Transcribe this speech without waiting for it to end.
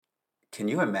Can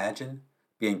you imagine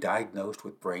being diagnosed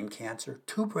with brain cancer,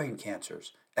 two brain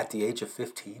cancers, at the age of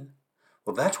 15?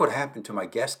 Well, that's what happened to my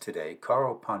guest today,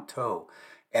 Karl Pontau.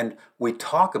 And we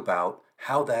talk about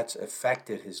how that's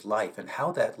affected his life and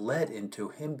how that led into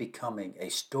him becoming a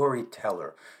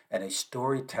storyteller and a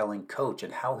storytelling coach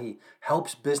and how he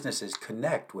helps businesses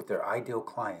connect with their ideal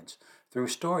clients through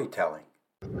storytelling.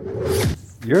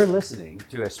 You're listening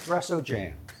to Espresso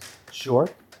Jams,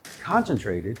 short,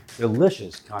 concentrated,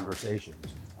 delicious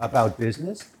conversations about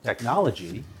business,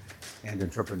 technology, and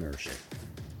entrepreneurship.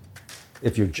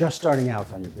 If you're just starting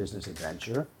out on your business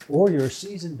adventure or you're a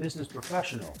seasoned business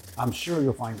professional, I'm sure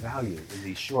you'll find value in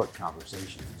these short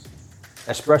conversations.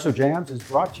 Espresso Jams is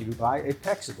brought to you by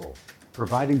Apexible,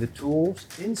 providing the tools,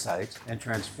 insights, and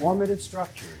transformative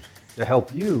structures to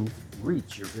help you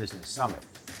reach your business summit.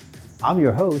 I'm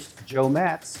your host, Joe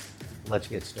Matz. Let's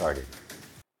get started.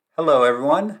 Hello,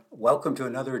 everyone. Welcome to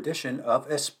another edition of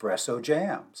Espresso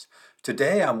Jams.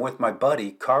 Today, I'm with my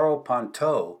buddy, Karl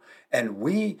Pontau, and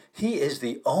he is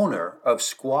the owner of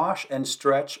Squash and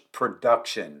Stretch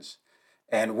Productions.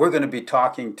 And we're going to be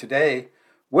talking today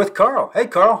with Karl. Hey,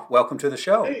 Karl, welcome to the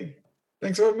show. Hey,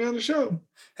 thanks for having me on the show.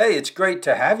 Hey, it's great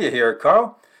to have you here,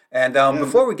 Karl. And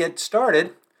before we get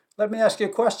started, let me ask you a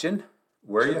question.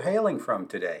 Where are you hailing from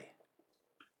today?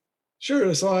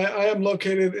 Sure. So I am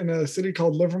located in a city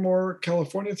called Livermore,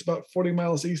 California. It's about 40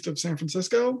 miles east of San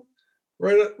Francisco,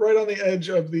 right on the edge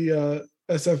of the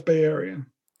SF Bay Area.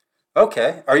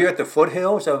 Okay. Are you at the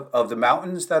foothills of the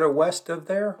mountains that are west of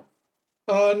there?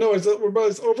 No, it's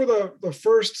over the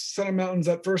first set of mountains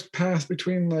that first pass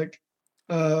between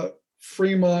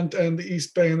Fremont and the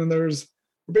East Bay, and then we're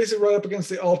basically right up against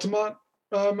the Altamont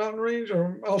mountain range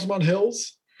or Altamont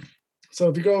Hills. So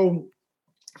if you go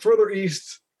further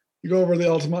east, you go over the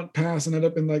Altamont Pass and end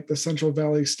up in like the Central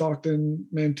Valley, Stockton,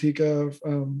 Manteca,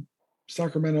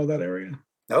 Sacramento, that area.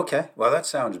 Okay. Well, that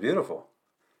sounds beautiful.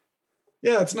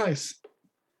 Yeah, it's nice.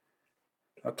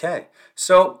 Okay.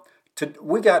 So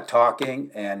we got talking,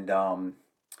 and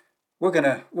we're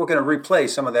gonna replay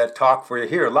some of that talk for you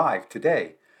here live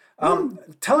today.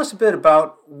 Tell us a bit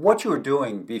about what you were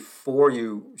doing before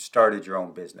you started your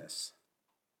own business.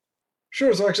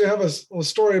 Sure. So actually I have a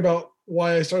story about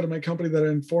why I started my company that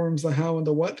informs the how and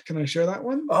the what. Can I share that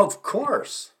one? Of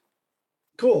course.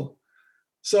 Cool.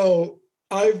 So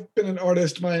I've been an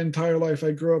artist my entire life.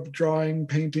 I grew up drawing,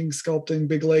 painting, sculpting,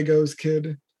 big Legos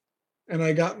kid. And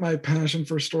I got my passion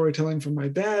for storytelling from my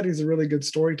dad. He's a really good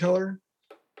storyteller.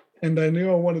 And I knew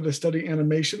I wanted to study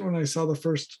animation when I saw the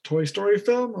first Toy Story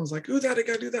film. I was like, ooh, Daddy,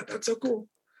 gotta do that. That's so cool.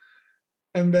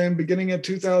 And then beginning at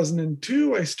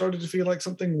 2002, I started to feel like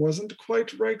something wasn't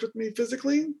quite right with me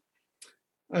physically.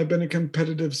 I've been a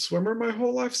competitive swimmer my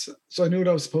whole life, so I knew what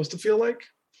I was supposed to feel like.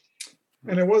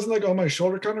 And it wasn't like, oh, my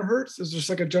shoulder kind of hurts. It's just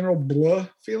like a general blah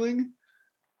feeling.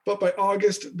 But by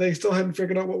August, they still hadn't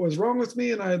figured out what was wrong with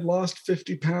me, and I had lost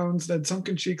 50 pounds, and had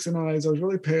sunken cheeks and eyes. I was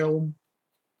really pale,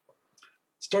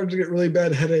 started to get really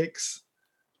bad headaches.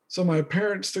 So my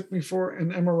parents took me for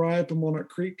an MRI up in Walnut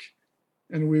Creek.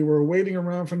 And we were waiting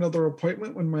around for another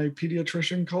appointment when my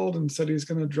pediatrician called and said he's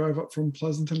going to drive up from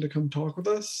Pleasanton to come talk with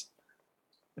us.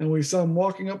 And we saw him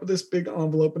walking up with this big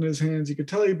envelope in his hands. You could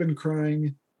tell he'd been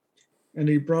crying. And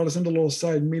he brought us into a little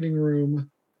side meeting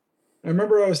room. I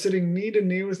remember I was sitting knee to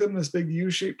knee with him in this big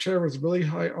U-shaped chair with really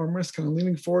high armrests, kind of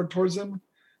leaning forward towards him,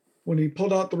 when he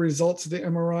pulled out the results of the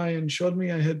MRI and showed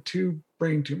me I had 2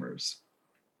 brain tumors.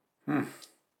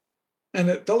 And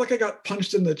it felt like I got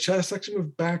punched in the chest. I actually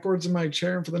moved backwards in my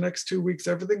chair. And for the next 2 weeks,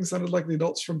 everything sounded like the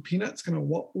adults from Peanuts, kind of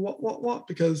what,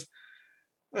 because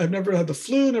I've never had the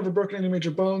flu, never broken any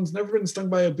major bones, never been stung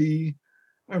by a bee.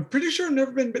 I'm pretty sure I've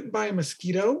never been bitten by a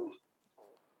mosquito.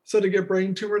 So to get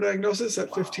brain tumor diagnosis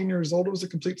at 15 years old, it was a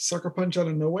complete sucker punch out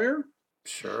of nowhere.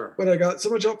 Sure. But I got so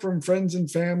much help from friends and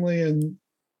family, and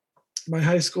my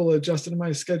high school adjusted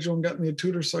my schedule and got me a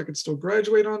tutor so I could still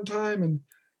graduate on time. And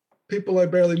people I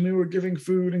barely knew were giving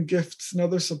food and gifts and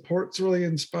other supports really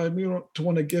inspired me to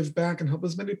want to give back and help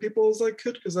as many people as I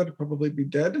could, because I'd probably be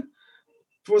dead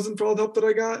if it wasn't for all the help that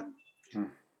I got.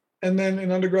 And then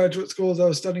in undergraduate school, as I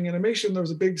was studying animation, there was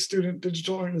a big student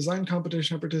digital art and design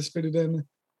competition I participated in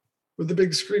with the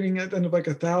big screening at the end of like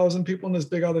 1,000 people in this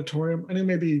big auditorium. I knew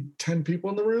maybe 10 people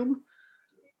in the room.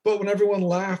 But when everyone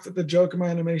laughed at the joke of my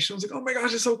animation, I was like, oh my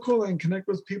gosh, it's so cool. I can connect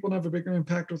with people and have a bigger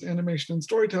impact with animation and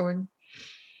storytelling.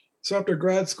 So after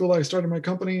grad school, I started my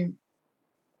company,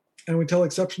 and we tell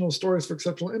exceptional stories for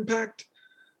exceptional impact,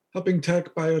 helping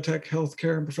tech, biotech,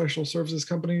 healthcare, and professional services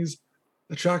companies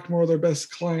attract more of their best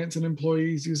clients and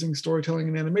employees using storytelling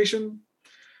and animation.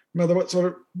 No matter what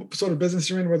sort of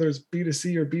business you're in, whether it's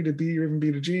B2C or B2B or even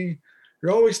B2G,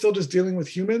 you're always still just dealing with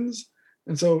humans.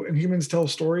 And humans tell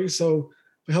stories. So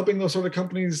by helping those sort of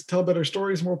companies tell better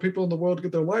stories, more people in the world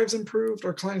get their lives improved,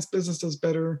 our client's business does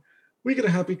better, we get a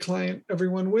happy client,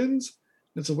 everyone wins.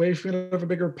 It's a way for me to have a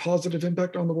bigger positive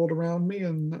impact on the world around me.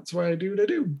 And that's why I do what I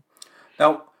do.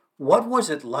 Now, what was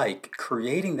it like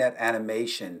creating that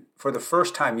animation for the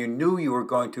first time? You knew you were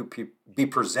going to be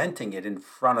presenting it in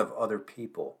front of other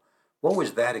people. What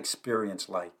was that experience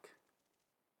like?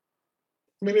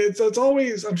 I mean, it's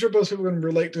always, I'm sure most people can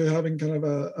relate to having kind of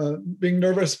a being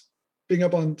nervous, being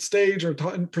up on stage or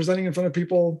presenting in front of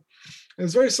people. And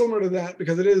it's very similar to that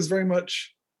because it is very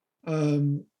much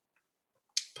um,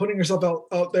 putting yourself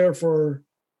out there for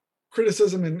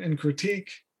criticism and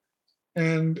critique.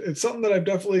 And it's something that I've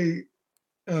definitely,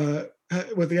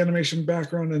 with the animation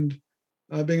background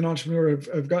and being an entrepreneur,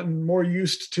 I've gotten more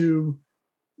used to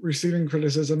receiving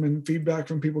criticism and feedback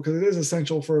from people because it is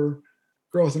essential for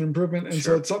growth and improvement. And so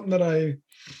Sure. it's something that I,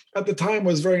 at the time,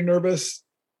 was very nervous.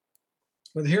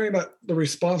 But hearing that the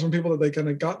response from people that they kind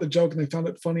of got the joke and they found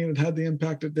it funny and it had the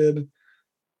impact it did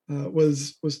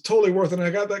was totally worth it. And I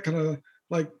got that kind of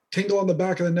like tingle on the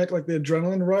back of the neck, like the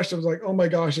adrenaline rush. I was like, oh my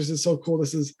gosh, this is so cool.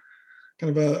 This is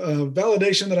kind of a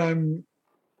validation that I'm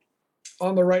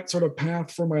on the right sort of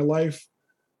path for my life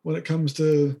when it comes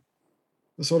to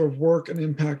the sort of work and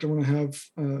impact I want to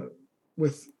have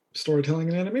with storytelling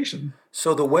and animation.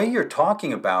 So the way you're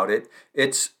talking about it,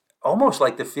 it's almost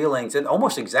like the feelings, and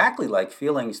almost exactly like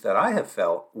feelings that I have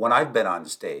felt when I've been on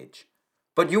stage.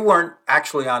 But you weren't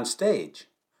actually on stage.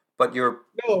 But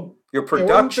No, your I wasn't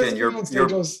production, physically on stage. I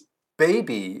your was,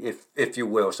 baby, if you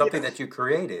will, something yeah, that you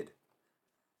created.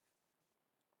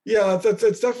 yeah.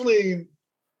 It's definitely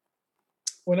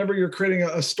whenever you're creating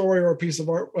a story or a piece of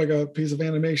art, like a piece of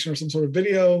animation or some sort of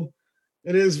video,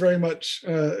 it is very much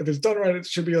if it's done right, it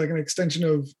should be like an extension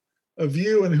of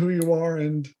you and who you are,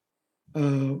 and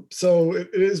so it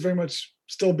is very much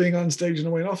still being on stage in a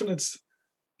way. And often it's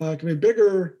can be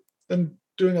bigger than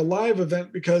doing a live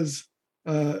event because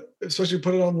especially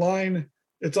put it online,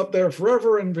 it's up there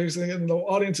forever, and basically, and the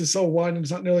audience is so wide, and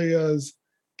it's not nearly as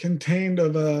contained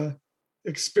of a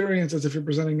experience as if you're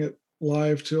presenting it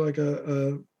live to like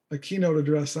a keynote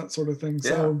address, that sort of thing.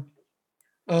 Yeah, So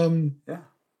um, yeah.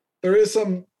 there is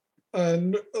some a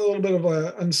little bit of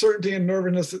uncertainty and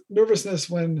nervousness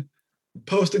when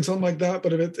posting something like that.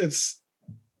 But if it's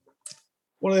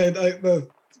one of the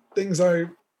things I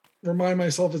remind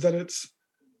myself is that it's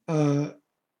uh,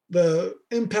 the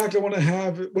impact I want to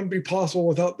have, it wouldn't be possible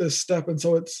without this step, and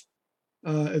so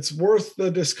it's worth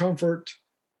the discomfort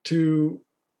to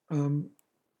um,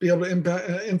 be able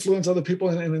to influence other people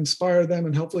and inspire them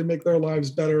and hopefully make their lives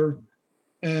better.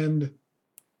 And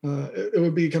it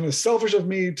would be kind of selfish of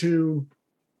me to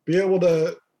be able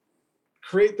to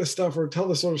create the stuff or tell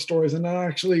the sort of stories and not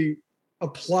actually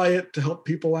apply it to help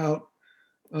people out.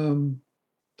 To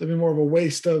be more of a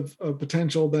waste of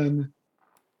potential than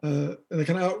and it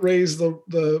can outraise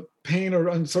the pain or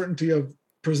uncertainty of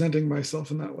presenting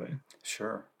myself in that way.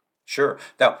 Sure, sure.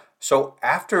 Now, so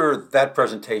after that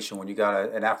presentation, when you got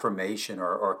an affirmation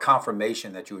or a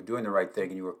confirmation that you were doing the right thing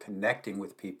and you were connecting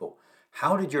with people,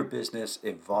 how did your business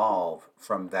evolve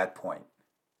from that point?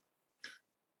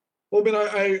 Well, I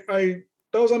mean, I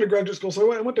that was undergraduate school,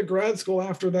 so I went to grad school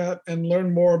after that and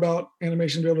learned more about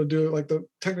animation, to be able to do it like the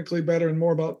technically better and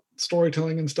more about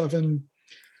storytelling and stuff. And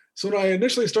so when I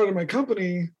initially started my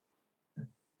company,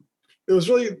 it was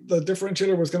really the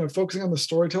differentiator was kind of focusing on the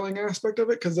storytelling aspect of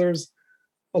it because there's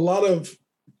a lot of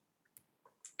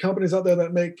companies out there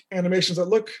that make animations that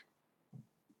look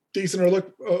decent or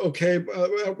look okay,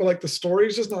 but like the story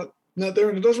is just not there,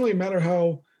 and it doesn't really matter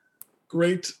how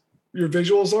great your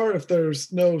visuals are if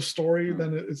there's no story, Hmm.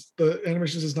 then it's the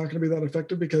animation is just not going to be that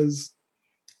effective because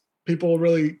people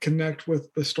really connect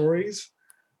with the stories.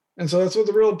 And so that's what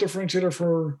the real differentiator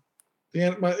for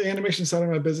my animation side of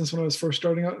my business when I was first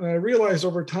starting out. And I realized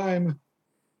over time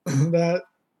that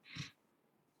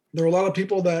there were a lot of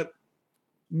people that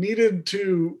needed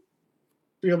to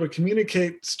be able to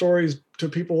communicate stories to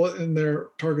people in their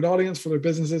target audience for their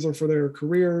businesses or for their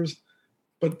careers,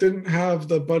 but didn't have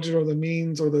the budget or the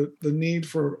means or the need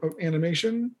for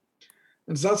animation.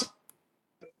 And so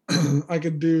that's I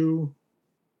could do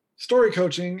story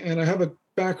coaching, and I have a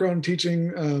background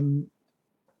teaching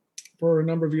for a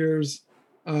number of years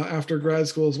after grad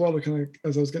school as well, to kind of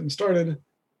as I was getting started.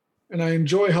 And I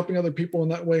enjoy helping other people in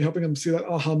that way, helping them see that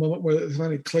aha moment where it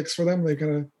finally clicks for them. They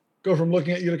kind of go from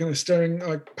looking at you to kind of staring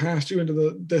like past you into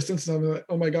the distance, and I'm like,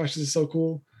 oh my gosh, this is so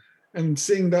cool. And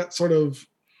seeing that sort of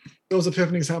those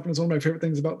epiphanies happen is one of my favorite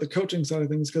things about the coaching side of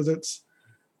things because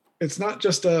it's not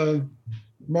just a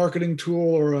marketing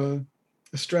tool or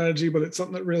a strategy, but it's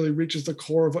something that really reaches the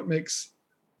core of what makes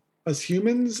us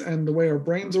humans and the way our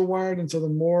brains are wired. And so the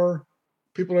more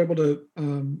people are able to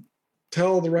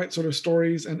tell the right sort of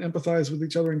stories and empathize with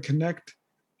each other and connect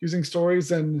using stories,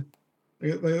 then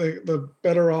the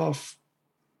better off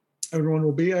everyone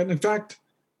will be. And in fact,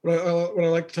 what I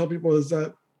like to tell people is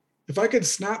that if I could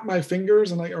snap my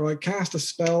fingers and or cast a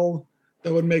spell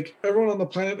that would make everyone on the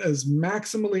planet as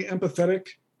maximally empathetic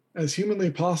as humanly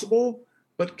possible,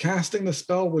 but casting the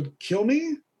spell would kill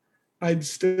me, I'd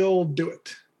still do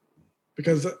it.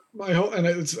 Because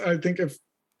I think if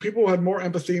people had more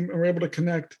empathy and were able to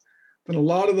connect, then a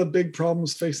lot of the big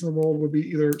problems facing the world would be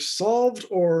either solved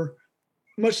or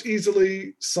much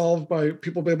easily solved by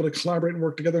people being able to collaborate and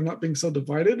work together, not being so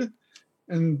divided.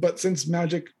 But since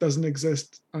magic doesn't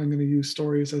exist, I'm going to use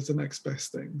stories as the next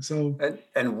best thing. So,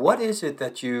 And what is it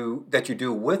that you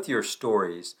do with your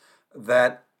stories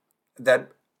that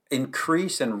that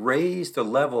increase and raise the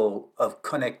level of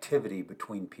connectivity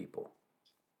between people?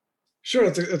 sure,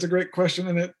 it's a great question,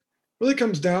 and it really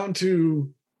comes down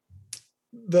to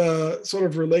the sort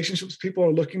of relationships people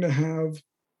are looking to have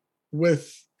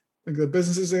with the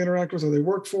businesses they interact with or they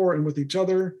work for, and with each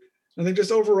other. I think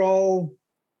just overall,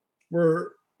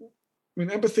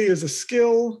 empathy is a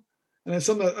skill, and it's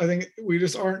something that I think we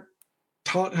just aren't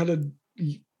taught how to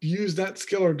use that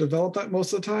skill or develop that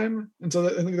most of the time. And so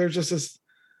I think there's just this,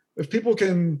 if people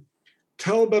can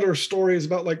tell better stories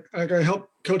about like I help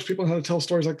coach people on how to tell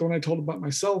stories like the one I told about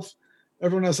myself.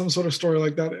 Everyone has some sort of story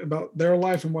like that about their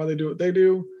life and why they do what they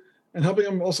do, and helping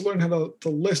them also learn how to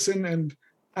listen and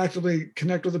actively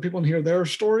connect with the people and hear their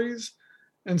stories.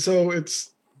 And so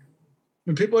it's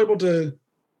when people are able to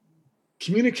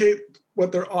communicate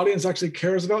what their audience actually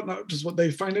cares about, not just what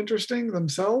they find interesting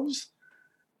themselves,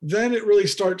 then it really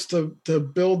starts to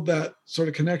build that sort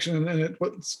of connection, and it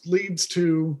what leads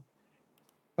to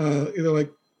either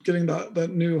like getting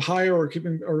that new hire or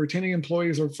keeping or retaining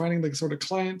employees or finding the sort of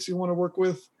clients you want to work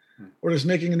with, or just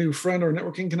making a new friend or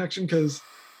networking connection. Because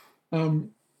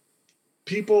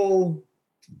people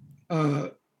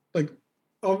like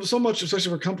so much,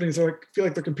 especially for companies, they feel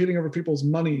like they're competing over people's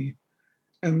money.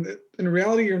 And in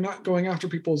reality, you're not going after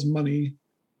people's money.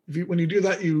 When you do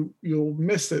that, you'll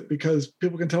miss it, because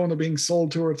people can tell when they're being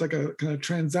sold to, or it's like a kind of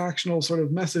transactional sort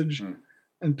of message.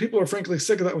 And people are frankly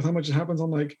sick of that with how much it happens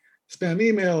on like spam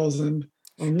emails and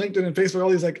on LinkedIn and Facebook, all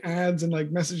these like ads and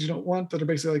like messages you don't want that are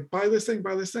basically like, buy this thing,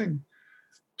 buy this thing.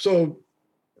 So,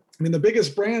 I mean, the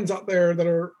biggest brands out there that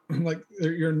are like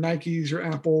your Nikes, your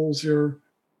Apples, your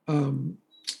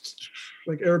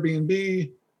like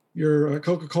Airbnb, your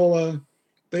Coca-Cola,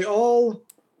 they all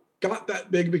got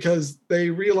that big because they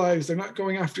realized they're not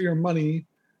going after your money.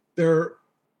 They're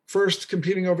first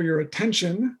competing over your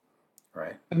attention,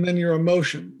 Right. and then your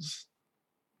emotions.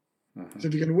 So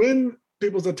if you can win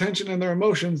people's attention and their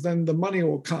emotions, then the money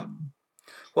will come.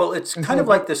 Well, it's And kind so of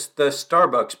like this the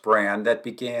Starbucks brand that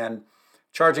began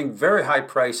charging very high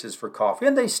prices for coffee,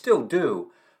 and they still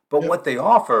do. But yep. what they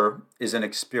offer is an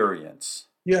experience.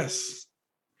 Yes.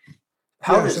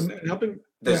 How Yes. does And helping,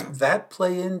 does yeah, that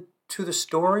play into the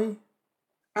story?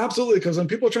 absolutely. Because when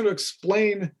people are trying to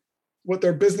explain what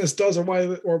their business does or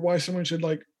why someone should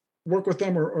like work with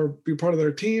them or be part of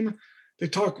their team, they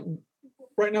talk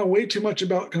right now way too much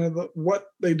about kind of what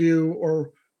they do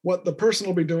or what the person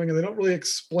will be doing, and they don't really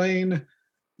explain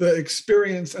the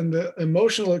experience and the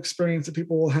emotional experience that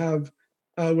people will have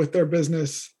with their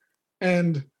business.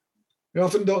 And they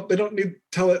often don't need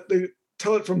they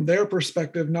tell it from their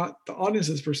perspective, not the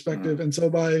audience's perspective. And so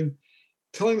by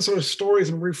telling the sort of stories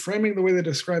and reframing the way they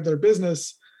describe their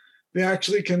business, they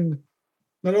actually can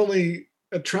not only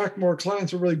attract more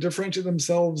clients, but really differentiate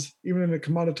themselves even in a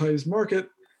commoditized market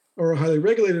or a highly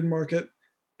regulated market,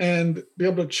 and be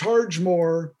able to charge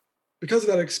more because of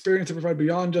that experience they provide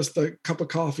beyond just the cup of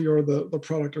coffee or the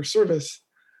product or service.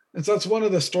 And so that's one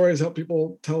of the stories that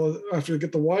people tell after they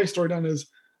get the why story done is,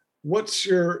 what's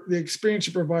the experience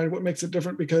you provide, what makes it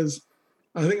different? Because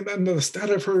I think the stat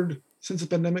I've heard since the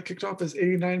pandemic kicked off is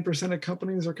 89% of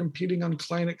companies are competing on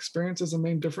client experience as a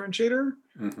main differentiator,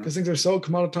 because things are so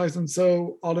commoditized and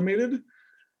so automated.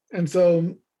 And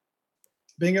so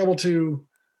being able to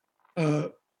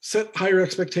set higher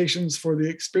expectations for the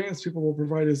experience people will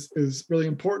provide is really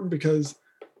important, because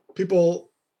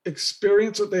people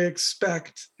experience what they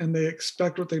expect and they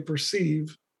expect what they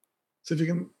perceive. So if you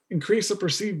can increase the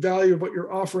perceived value of what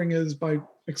your offering is by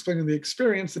explaining the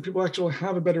experience, that people actually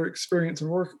have a better experience in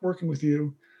working with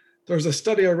you. There's a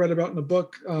study I read about in a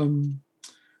book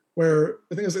where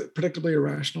I think it was Predictably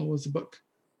Irrational was the book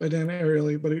by Dan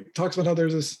Ariely, but he talks about how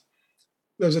there's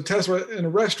a test where in a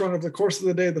restaurant over the course of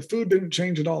the day, the food didn't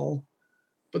change at all.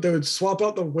 but they would swap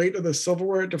out the weight of the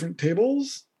silverware at different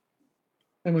tables.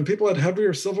 And when people had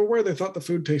heavier silverware, they thought the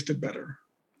food tasted better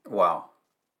Wow.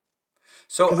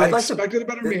 So because they I'd like to. expected a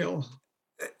better meal.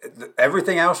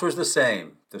 Everything else was the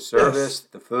same. The service,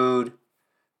 Yes. the food.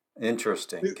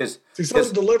 Interesting. They, Because they still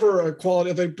to deliver a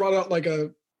quality. If they brought out like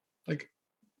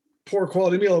poor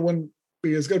quality meal, it wouldn't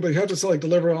be as good. But you have to still like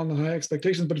deliver on the high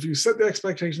expectations. But if you set the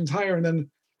expectations higher and then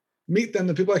meet them,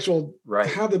 the people actually will right.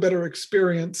 have the better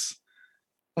experience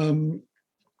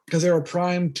because they were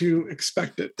primed to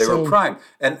expect it. They were So primed.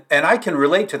 And I can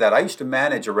relate to that. I used to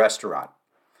manage a restaurant.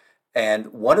 And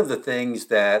one of the things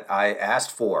that I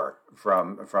asked for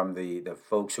from the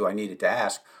folks who I needed to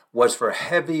ask was for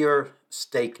heavier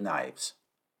steak knives.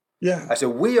 yeah, I said,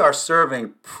 we are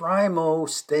serving primo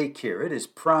steak here. It is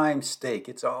prime steak.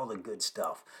 It's all the good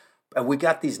stuff. And we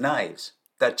got these knives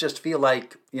that just feel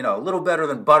like, a little better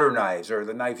than butter knives or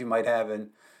the knife you might have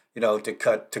in, to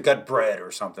cut bread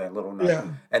or something, a little knife. yeah.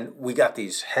 And we got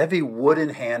these heavy wooden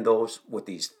handles with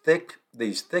these thick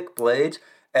blades,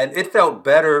 and it felt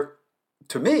better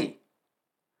to me.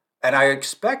 And I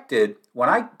expected when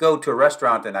I go to a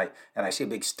restaurant and I see a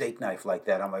big steak knife like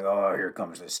that, I'm like, oh, here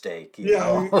comes the steak, Yeah,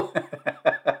 yeah, you have to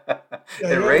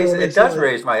It always does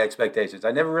raise my expectations.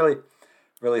 I never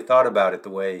really thought about it the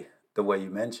way you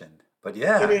mentioned. But I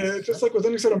yeah, mean, it's just like with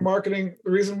any sort of marketing,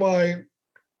 the reason why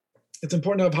it's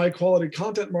important to have high quality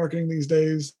content marketing these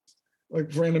days,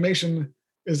 like for animation,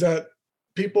 is that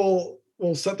people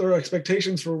will set their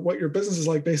expectations for what your business is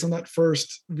like based on that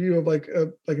first view of like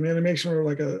an animation or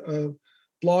like a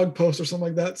blog post or something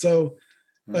like that. So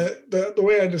the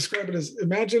way I describe it is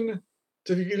imagine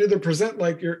so you could either present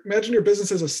imagine your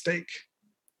business as a steak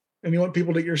and you want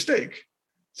people to eat your steak.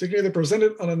 So you can either present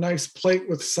it on a nice plate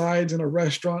with sides in a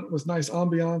restaurant with nice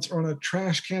ambiance or on a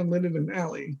trash can lid in an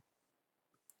alley.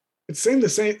 It's still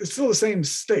the same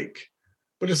steak,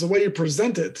 but just the way you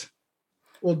present it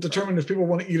will determine if people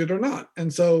want to eat it or not.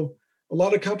 And so a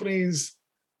lot of companies,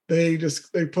 they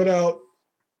put out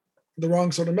the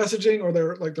wrong sort of messaging, or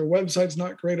their website's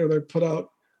not great, or they put out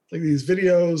like these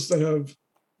videos that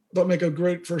don't make a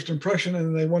great first impression,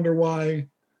 and they wonder why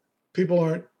people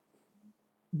aren't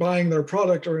buying their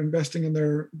product or investing in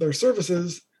their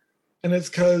services. And it's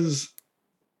because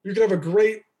you can have a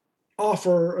great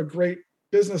offer, a great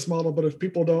business model, but if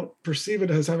people don't perceive it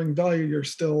as having value,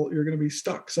 you're going to be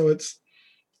stuck. So it's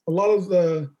a lot of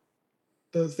the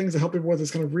things that help people with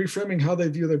is kind of reframing how they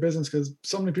view their business, because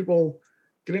so many people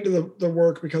get into the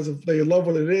work because they love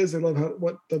what it is, they love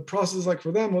what the process is like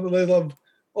for them, they love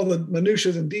all the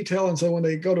minutiae and detail, and so when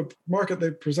they go to market,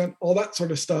 they present all that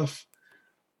sort of stuff,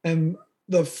 and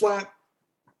the flat,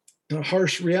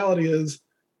 harsh reality is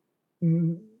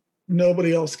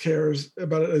nobody else cares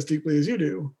about it as deeply as you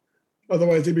do.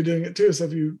 Otherwise, they'd be doing it too. So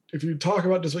if you talk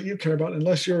about just what you care about,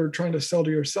 unless you're trying to sell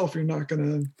to yourself, you're not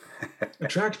going to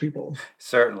attract people.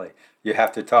 certainly you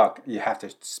have to talk. You have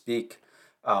to speak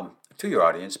to your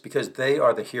audience because they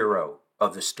are the hero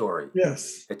of the story.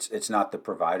 Yes. It's not the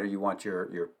provider. You want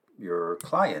your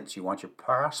clients, you want your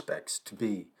prospects to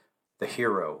be the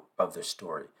hero of the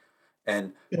story.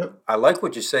 And Yep. I like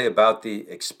what you say about the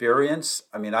experience.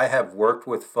 I mean, I have worked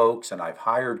with folks and I've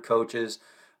hired coaches.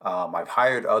 I've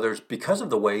hired others because of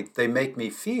the way they make me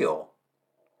feel.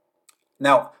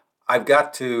 Now, I've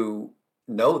got to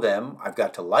know them, I've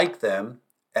got to like them,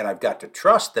 and I've got to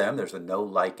trust them. There's a know,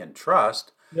 like, and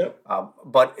trust. Yep.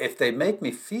 But if they make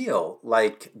me feel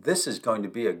like this is going to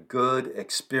be a good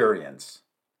experience,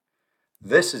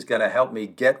 this is going to help me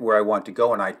get where I want to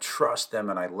go, and I trust them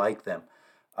and I like them,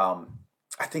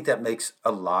 I think that makes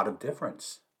a lot of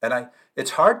difference. And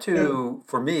it's hard Yeah.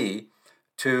 for me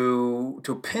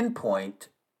to pinpoint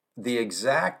the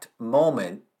exact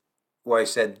moment where I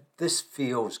said this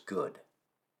feels good.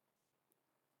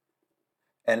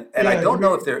 And I Yeah. don't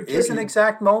know if It can there be is an tricky.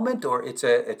 exact moment or it's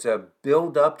a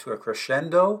build up to a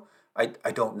crescendo.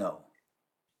 I don't know.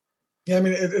 Yeah. I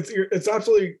mean, it's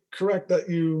absolutely correct that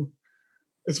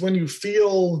it's when you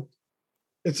feel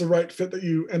it's the right fit that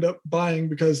you end up buying,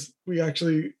 because we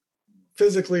actually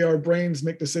physically, our brains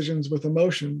make decisions with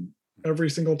emotion every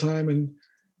single time. And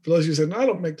for those of you who said, "No, I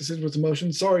don't make decisions with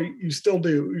emotion," sorry, you still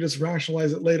do. You just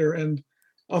rationalize it later. And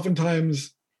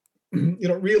oftentimes you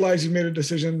don't realize you made a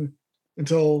decision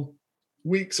until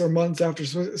weeks or months after,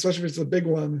 especially if it's a big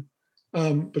one.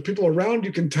 But people around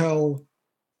you can tell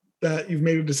that you've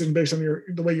made a decision based on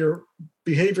the way your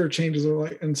behavior changes,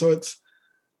 and so it's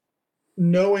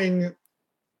knowing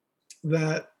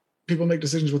that people make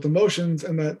decisions with emotions,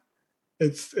 and that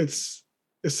it's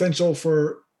essential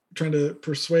for trying to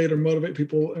persuade or motivate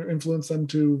people or influence them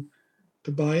to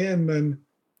buy in. Then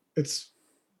it's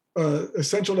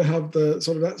essential to have the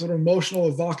sort of that sort of emotional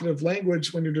evocative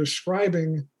language when you're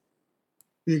describing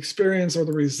the experience or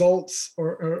the results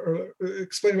or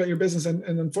explaining about your business. And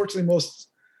unfortunately,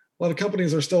 a lot of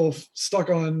companies are still stuck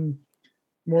on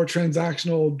more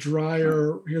transactional,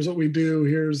 drier, here's what we do,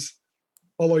 here's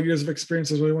all our years of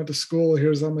experiences when we went to school,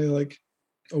 here's how many like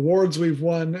awards we've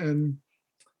won. And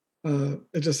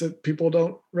it just that people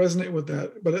don't resonate with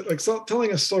that. But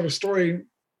telling a sort of story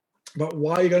about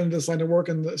why you got into this line of work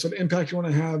and the sort of impact you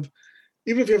want to have,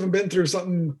 even if you haven't been through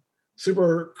something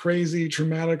super crazy,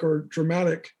 traumatic or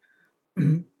dramatic,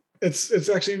 it's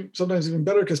actually sometimes even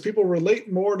better because people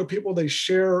relate more to people they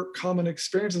share common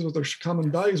experiences with or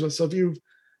common values with. So if you've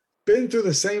been through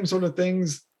the same sort of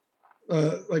things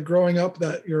like growing up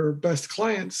that your best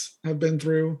clients have been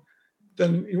through,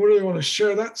 then you really want to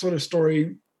share that sort of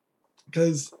story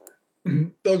because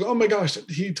they'll go, oh my gosh,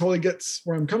 he totally gets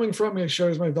where I'm coming from. He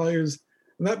shares my values,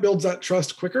 and that builds that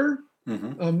trust quicker.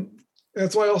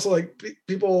 That's why also like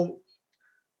people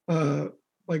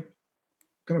like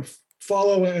kind of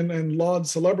follow and laud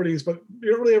celebrities, but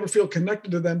you don't really ever feel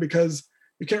connected to them because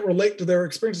you can't relate to their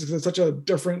experiences because it's such a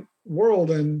different world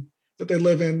and that they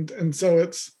live in. And so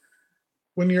it's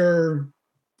when you're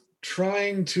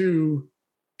trying to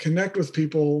connect with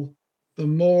people, the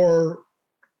more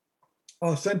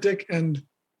authentic and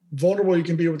vulnerable you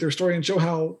can be with your story and show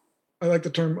how, I like the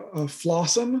term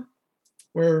flossom,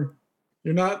 where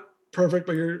you're not perfect,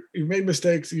 but you've made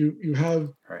mistakes. You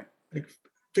have Right. like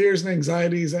fears and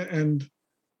anxieties and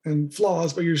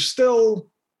flaws, but you're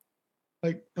still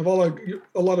like have a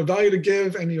lot of value to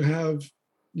give, and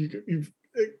you've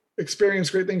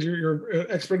experienced great things. You're an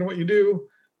expert in what you do.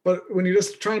 But when you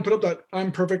just try and put up that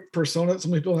I'm perfect persona that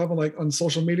some people have on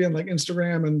social media and like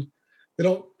Instagram, and they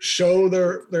don't show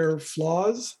their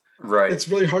flaws, Right. it's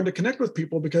really hard to connect with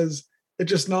people because it's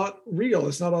just not real.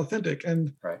 It's not authentic.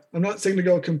 And Right. I'm not saying to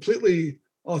go completely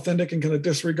authentic and kind of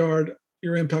disregard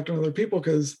your impact on other people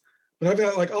but I've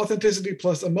got like authenticity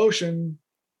plus emotion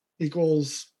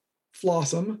equals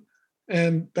flossom.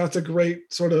 And that's a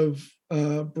great sort of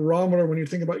barometer when you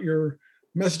think about your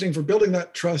messaging for building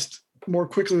that trust more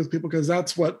quickly with people, because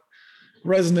that's what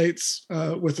resonates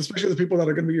with especially the people that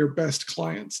are going to be your best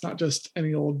clients, not just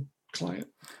any old client.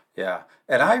 Yeah.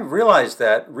 And I realized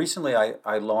that recently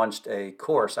I launched a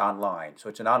course online. So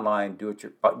it's an online do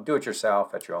it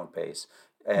yourself at your own pace.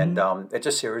 And it's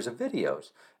a series of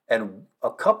videos. And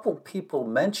a couple people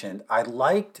mentioned I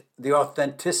liked the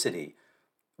authenticity.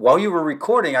 While you were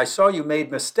recording, I saw you made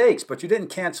mistakes, but you didn't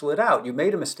cancel it out. You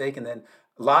made a mistake, and then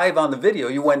live on the video,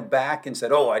 you went back and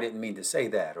said, "Oh, I didn't mean to say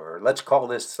that," or "Let's call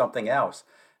this something else."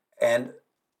 And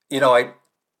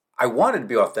I wanted to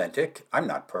be authentic. I'm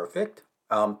not perfect,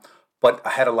 but I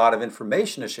had a lot of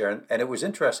information to share, and it was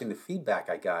interesting the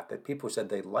feedback I got that people said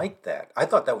they liked that. I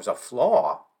thought that was a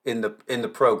flaw in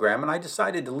the program, and I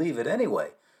decided to leave it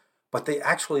anyway. But they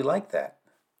actually liked that.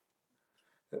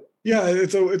 Yeah,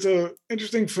 it's a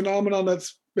interesting phenomenon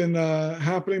that's been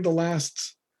happening the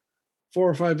last 4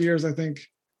 or 5 years, I think,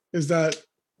 is that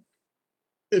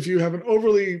if you have an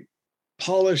overly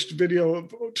polished video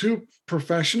too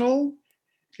professional,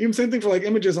 even same thing for like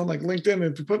images on like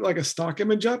LinkedIn, if you put like a stock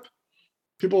image up,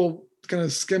 people kind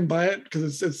of skim by it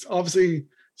because it's obviously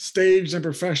staged and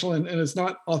professional and it's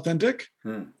not authentic.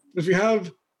 If you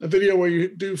have a video where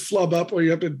you do flub up or you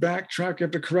have to backtrack, you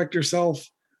have to correct yourself,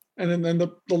 and then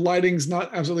the lighting's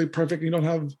not absolutely perfect, you don't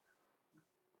have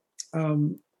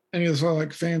any of the sort of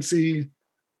like fancy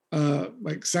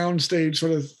like soundstage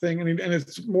sort of thing, and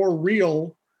it's more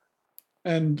real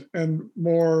and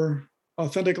more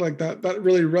authentic like that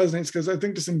really resonates. Because I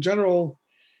think just in general,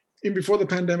 even before the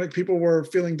pandemic, people were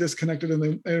feeling disconnected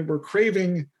and they were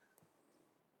craving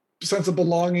a sense of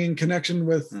belonging, connection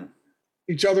with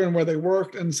each other and where they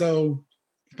worked. And so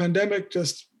the pandemic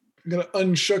just going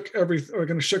to shook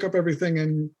up everything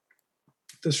and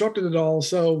disrupted it all.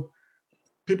 So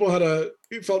people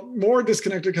felt more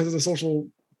disconnected because of the social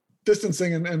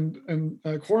distancing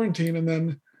and quarantine. And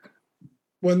then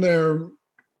when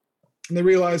they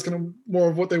realized kind of more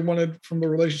of what they wanted from the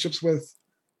relationships with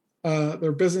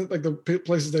their business, like the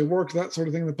places they worked, that sort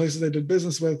of thing, the places they did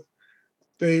business with,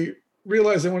 they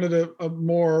realized they wanted a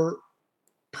more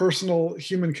personal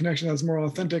human connection that's more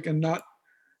authentic and not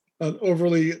an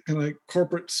overly kind of like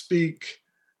corporate speak,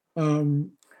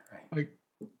 like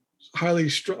highly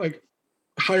like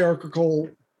hierarchical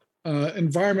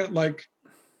environment like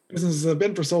businesses have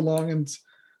been for so long. And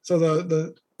so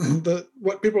the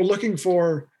what people are looking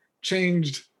for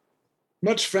changed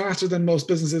much faster than most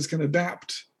businesses can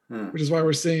adapt, which is why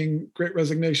we're seeing great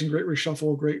resignation, great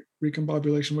reshuffle, great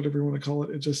recombobulation, whatever you want to call it.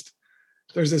 It just,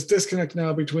 there's this disconnect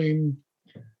now between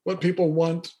what people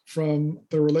want from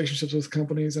their relationships with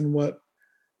companies and what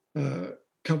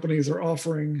companies are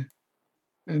offering.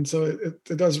 And so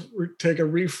it does take a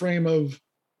reframe of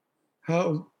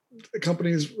how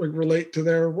companies relate to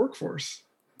their workforce.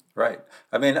 Right.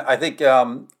 I mean, I think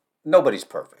nobody's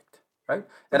perfect, right? Of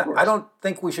And I course. don't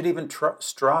think we should even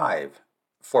strive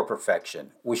for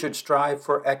perfection. We should strive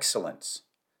for excellence.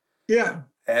 Yeah.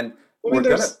 And I mean, we're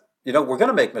gonna, there's, we're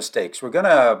gonna make mistakes. We're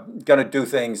gonna do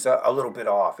things a little bit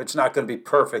off. It's not gonna be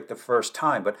perfect the first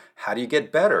time, but how do you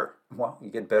get better? Well, you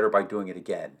get better by doing it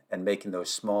again and making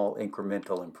those small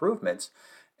incremental improvements.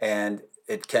 And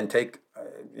it can take,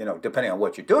 depending on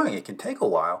what you're doing, it can take a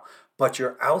while, but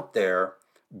you're out there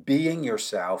being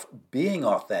yourself, being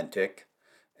authentic,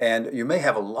 and you may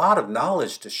have a lot of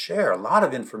knowledge to share, a lot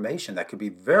of information that could be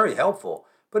very helpful,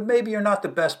 but maybe you're not the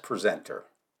best presenter.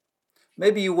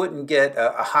 Maybe you wouldn't get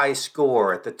a high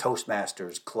score at the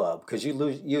Toastmasters Club because you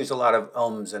use a lot of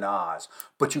ums and ahs,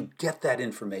 but you get that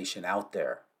information out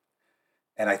there.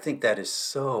 And I think that is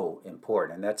so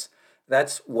important. And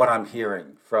that's what I'm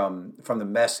hearing from the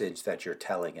message that you're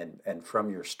telling and from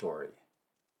your story.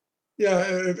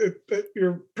 yeah,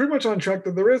 you're pretty much on track.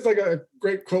 That there is like a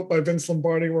great quote by Vince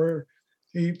Lombardi where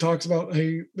he talks about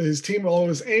his team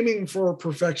always aiming for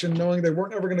perfection, knowing they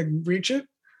weren't ever going to reach it,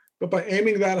 but by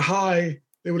aiming that high,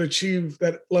 they would achieve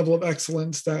that level of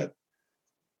excellence that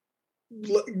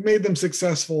made them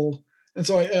successful. And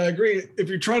so I agree. If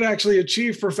you try to actually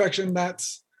achieve perfection,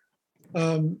 that's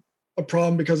a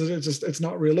problem because it's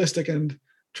not realistic. And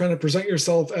trying to present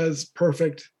yourself as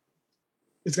perfect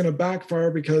is going to backfire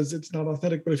because it's not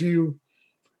authentic. But if you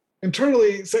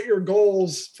internally set your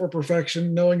goals for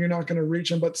perfection, knowing you're not going to reach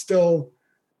them, but still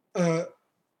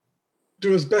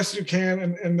do as best you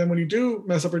can, and then when you do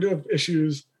mess up or do have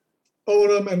issues, own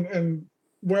them and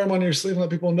wear them on your sleeve and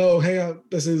let people know, hey,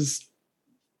 this is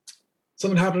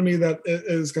something happened to me that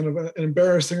is kind of an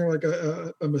embarrassing or like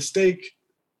a mistake.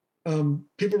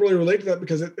 People really relate to that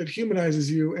because it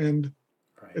humanizes you, and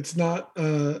Right. it's not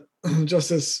just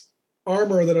this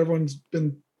armor that everyone's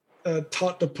been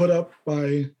taught to put up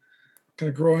by kind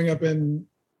of growing up in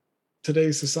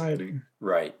today's society.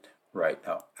 Right. Right.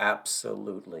 No,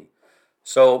 absolutely.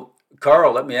 So,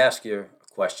 Carl, let me ask you a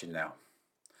question now.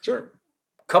 Sure.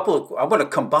 I'm going to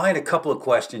combine a couple of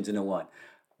questions into one.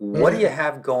 What do you Okay.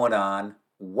 have going on?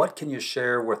 What can you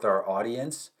share with our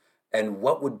audience? And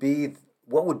what would be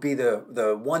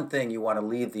the one thing you want to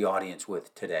leave the audience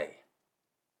with today?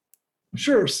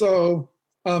 Sure. So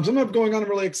something I'm going on I'm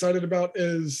really excited about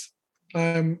is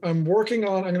I'm working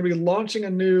on I'm going to be launching a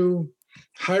new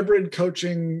hybrid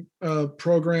coaching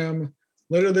program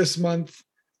later this month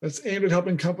that's aimed at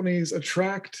helping companies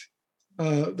attract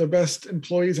their best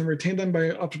employees and retain them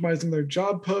by optimizing their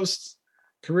job posts,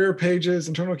 career pages,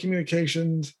 internal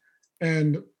communications,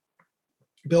 and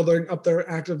building up their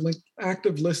active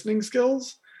listening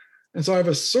skills. And so I have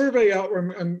a survey out where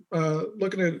I'm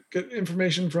looking to get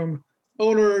information from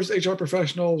owners, HR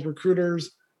professionals,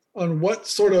 recruiters on what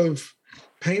sort of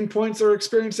pain points they're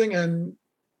experiencing and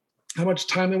how much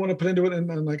time they want to put into it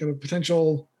and like a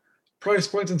potential price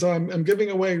points. And so I'm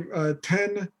giving away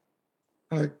 10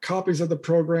 copies of the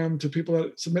program to people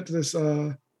that submit to this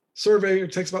survey.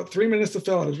 It takes about 3 minutes to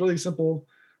fill out. It's really simple.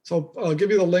 So I'll give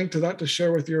you the link to that to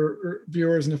share with your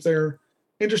viewers. And if they're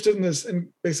interested in this and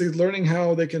basically learning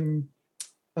how they can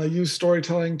use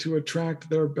storytelling to attract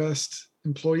their best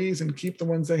employees and keep the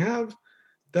ones they have,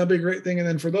 that'd be a great thing. And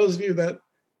then for those of you that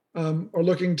are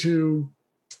looking to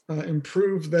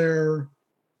improve their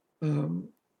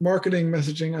marketing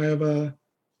messaging, I have a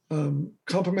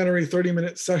complimentary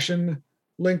 30-minute session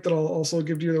link that I'll also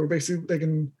give to you. Where basically they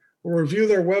can review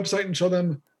their website and show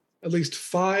them at least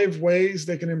 5 ways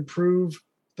they can improve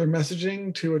their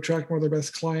messaging to attract more of their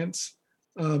best clients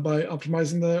by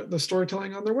optimizing the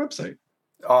storytelling on their website.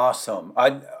 Awesome.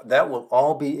 That will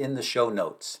all be in the show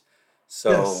notes. So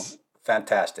Yes.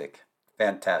 fantastic.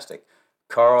 Fantastic.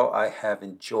 Carl, I have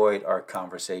enjoyed our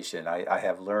conversation. I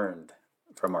have learned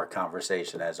from our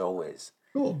conversation as always.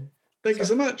 Cool. Thank you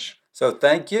So so much. so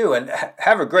thank you and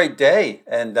have a great day.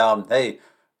 And hey,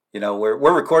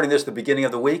 we're recording this at the beginning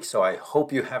of the week, so I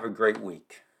hope you have a great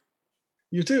week.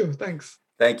 You too. Thanks.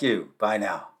 Thank you. Bye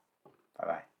now. Bye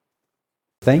bye.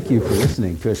 Thank you for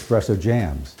listening to Espresso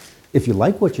Jams. If you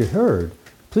like what you heard,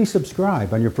 please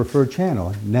subscribe on your preferred channel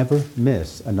and never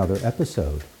miss another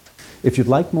episode. If you'd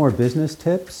like more business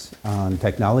tips on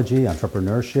technology,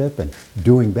 entrepreneurship, and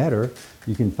doing better,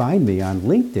 you can find me on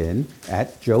LinkedIn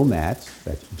at Joe Matz,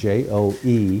 that's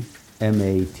Joematz,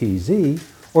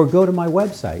 or go to my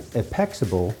website,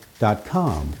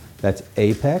 apexable.com, that's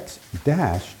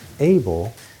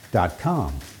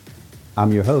apex-able.com.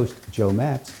 I'm your host, Joe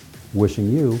Metz, wishing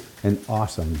you an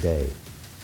awesome day.